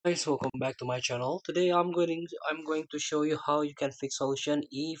Guys, welcome back to my channel. Today I'm going to show you how you can fix solution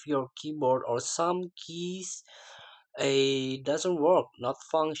if your keyboard or some keys doesn't work, not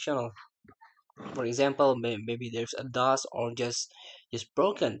functional. For example, maybe there's a dust or just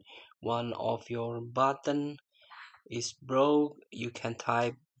broken. One of your button is broke. You can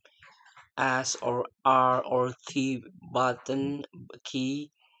type S or R or T button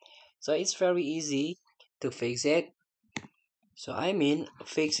key. So it's very easy to fix it. So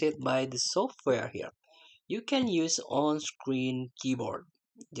fix it by the software here. You can use on-screen keyboard.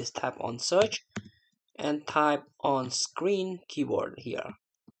 Just tap on search and type on screen keyboard here.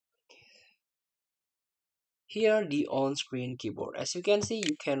 Here the on-screen keyboard. As you can see,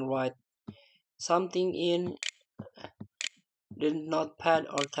 you can write something in the notepad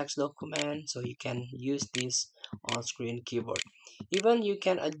or text document, so you can use this on-screen keyboard. Even you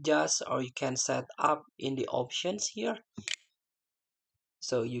can adjust or you can set up in the options here.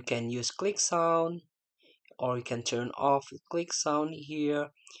 So you can use click sound or you can turn off click sound here.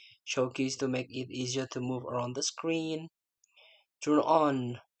 Show keys to make it easier to move around the screen. Turn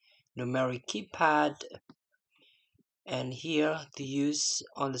on numeric keypad, and here to use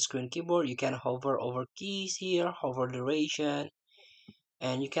on the screen keyboard you can hover over keys here, hover duration,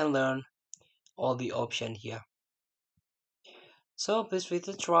 and you can learn all the options here. So please feel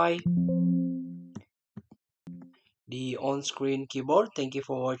to try the on-screen keyboard. Thank you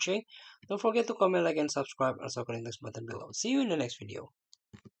for watching. Don't forget to comment, like, and subscribe, and also click the next button below. See you in the next video.